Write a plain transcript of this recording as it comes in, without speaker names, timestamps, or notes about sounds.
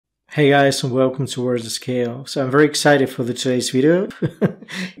Hey guys, and welcome to WordsAtScale. So I'm very excited for today's video,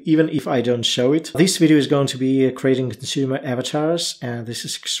 even if I don't show it. This video is going to be creating consumer avatars, and this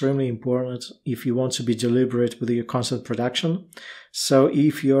is extremely important if you want to be deliberate with your content production. So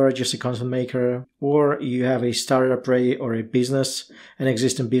if you're just a content maker, or you have a startup ready, or a business, an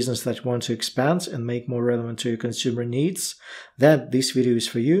existing business that you want to expand and make more relevant to your consumer needs, then this video is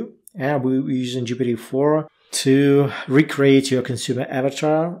for you. And we're using GPT-4 to recreate your consumer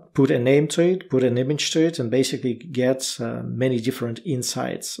avatar, put a name to it, put an image to it, and basically get many different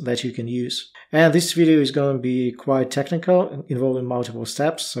insights that you can use. And this video is going to be quite technical, involving multiple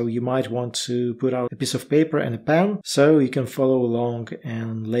steps, so you might want to put out a piece of paper and a pen so you can follow along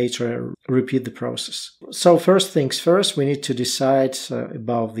and later repeat the process. So first things first, we need to decide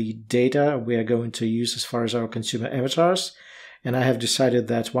about the data we are going to use as far as our consumer avatars. And I have decided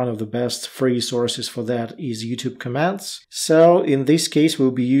that one of the best free sources for that is YouTube commands. So in this case,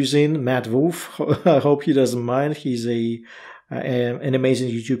 we'll be using Matt Wolf. I hope he doesn't mind. He's an amazing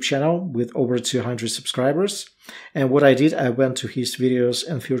YouTube channel with over 200 subscribers. And what I did, I went to his videos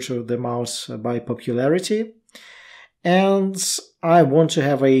and filtered them out by popularity. And I want to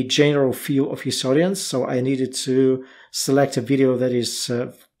have a general feel of his audience. So I needed to select a video that is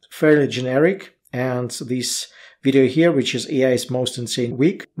fairly generic. And this video here, which is AI's Most Insane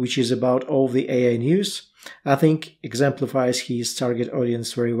Week, which is about all the AI news, I think exemplifies his target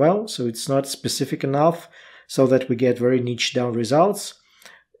audience very well. So it's not specific enough so that we get very niche down results,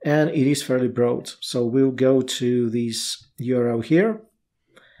 and it is fairly broad. So we'll go to this URL here,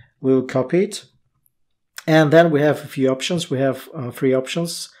 we'll copy it, and then we have a few options. We have three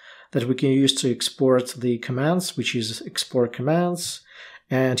options that we can use to export the commands, which is export commands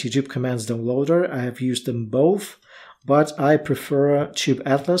and YouTube commands downloader. I have used them both, but I prefer Tube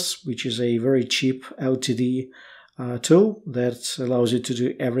Atlas, which is a very cheap LTD tool that allows you to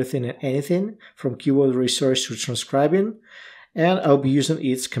do everything and anything from keyword research to transcribing. And I'll be using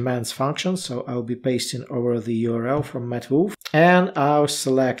its commands function. So I'll be pasting over the URL from Matt Wolf, and I'll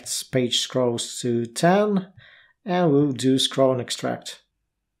select page scrolls to 10, and we'll do scroll and extract.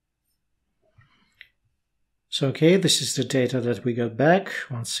 So, okay, this is the data that we got back.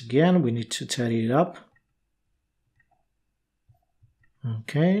 Once again, we need to tidy it up.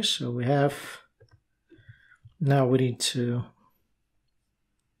 Okay, so we have, now we need to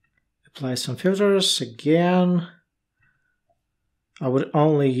apply some filters. Again, I would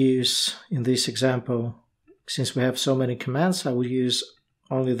only use, in this example, since we have so many commands, I would use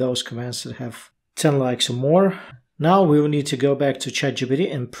only those commands that have 10 likes or more. Now we will need to go back to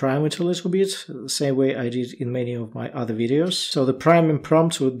ChatGPT and prime it a little bit, the same way I did in many of my other videos. So the priming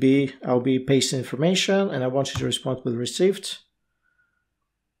prompt would be, I'll be pasting information and I want you to respond with received.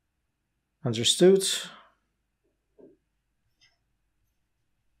 Understood.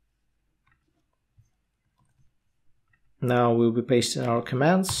 Now we'll be pasting our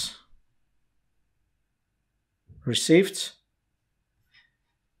commands. Received.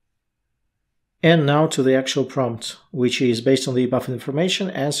 And now to the actual prompt, which is based on the above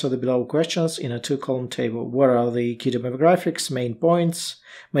information, answer the below questions in a 2-column table. What are the key demographics, main points,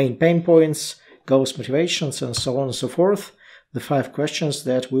 main pain points, goals, motivations, and so on and so forth? The 5 questions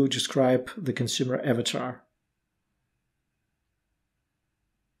that will describe the consumer avatar.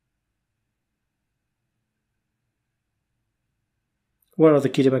 What are the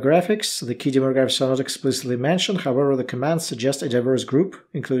key demographics? The key demographics are not explicitly mentioned, however, the commands suggest a diverse group,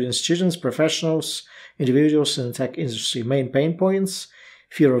 including students, professionals, individuals in the tech industry. Main pain points: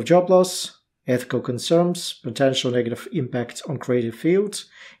 fear of job loss, ethical concerns, potential negative impact on creative fields,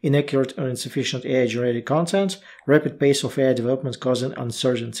 inaccurate or insufficient AI-generated content, rapid pace of AI development causing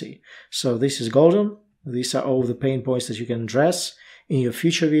uncertainty. So this is golden. These are all the pain points that you can address in your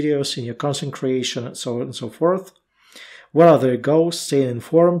future videos, in your content creation, and so on and so forth. What are their goals? Staying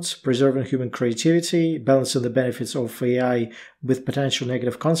informed, preserving human creativity, balancing the benefits of AI with potential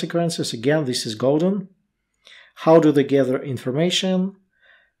negative consequences. Again, this is golden. How do they gather information?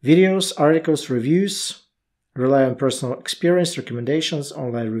 Videos, articles, reviews, rely on personal experience, recommendations,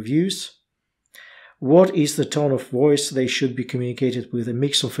 online reviews. What is the tone of voice they should be communicated with? A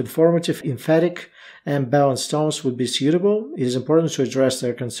mix of informative, emphatic, and balanced tones would be suitable. It is important to address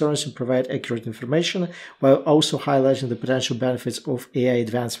their concerns and provide accurate information while also highlighting the potential benefits of AI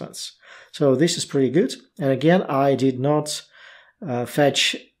advancements. So this is pretty good. And again, I did not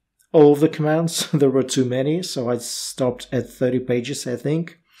fetch all of the commands. There were too many, so I stopped at 30 pages, I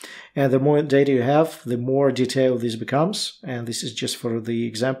think. And the more data you have, the more detailed this becomes. And this is just for the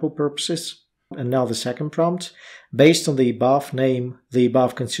example purposes. And now the second prompt. Based on the above, name the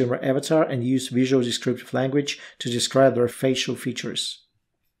above consumer avatar and use visual descriptive language to describe their facial features.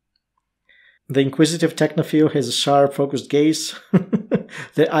 The inquisitive technophile has a sharp, focused gaze.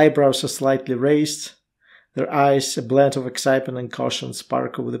 Their eyebrows are slightly raised. Their eyes, a blend of excitement and caution,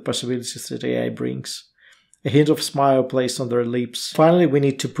 sparkle with the possibilities that AI brings. A hint of smile placed on their lips. Finally, we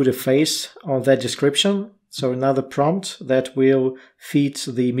need to put a face on that description. So another prompt that will feed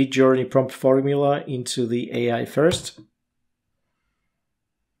the Midjourney prompt formula into the AI first.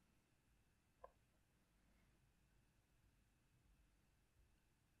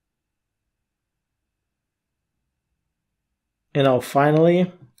 And now finally,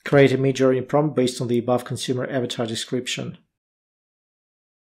 create a Midjourney prompt based on the above consumer avatar description.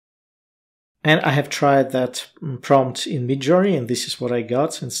 And I have tried that prompt in Midjourney, and this is what I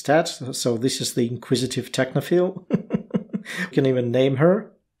got instead. So this is the inquisitive technophile. You can even name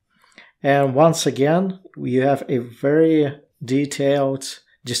her. And once again, we have a very detailed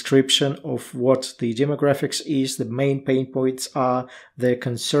description of what the demographics is, the main pain points are, their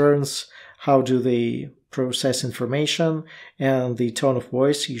concerns, how do they process information, and the tone of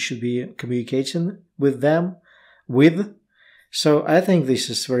voice you should be communicating with them with. So I think this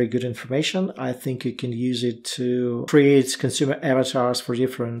is very good information. I think you can use it to create consumer avatars for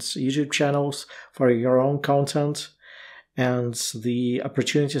different YouTube channels, for your own content, and the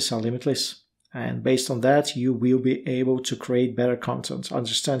opportunities are limitless. And based on that, you will be able to create better content,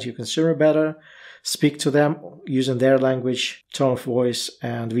 understand your consumer better, speak to them using their language, tone of voice,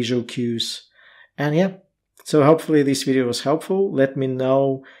 and visual cues. And yeah, so hopefully this video was helpful. Let me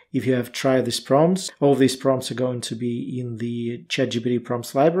know if you have tried these prompts. All these prompts are going to be in the ChatGPT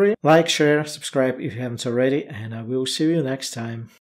prompts library. Like, share, subscribe if you haven't already, and I will see you next time.